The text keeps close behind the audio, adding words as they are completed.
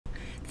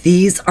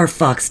These are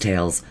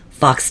foxtails.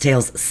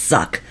 Foxtails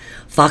suck.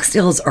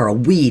 Foxtails are a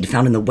weed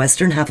found in the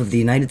western half of the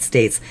United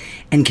States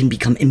and can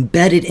become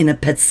embedded in a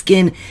pet's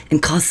skin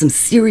and cause some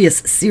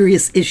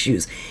serious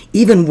issues.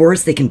 Even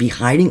worse, they can be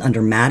hiding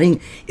under matting,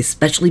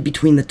 especially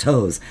between the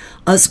toes.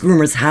 Us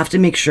groomers have to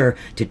make sure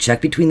to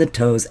check between the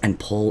toes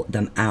and pull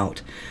them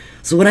out.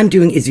 So what I'm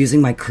doing is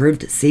using my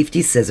curved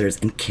safety scissors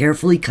and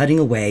carefully cutting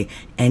away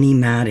any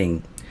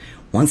matting.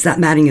 Once that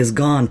matting is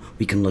gone,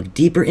 we can look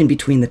deeper in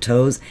between the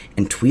toes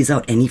and tweeze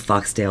out any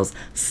foxtails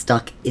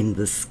stuck in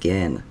the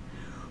skin.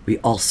 We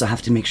also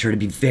have to make sure to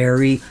be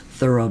very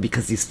thorough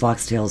because these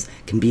foxtails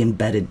can be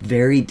embedded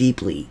very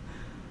deeply.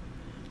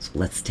 So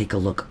let's take a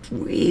look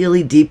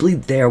really deeply.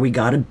 There, we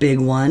got a big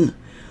one.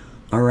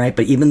 All right,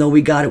 but even though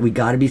we got it, we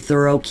got to be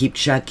thorough, keep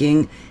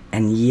checking.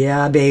 And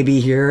yeah, baby,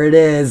 here it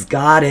is.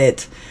 Got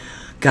it.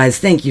 Guys,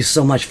 thank you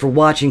so much for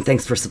watching.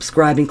 Thanks for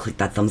subscribing. Click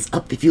that thumbs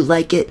up if you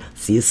like it.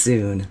 See you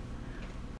soon.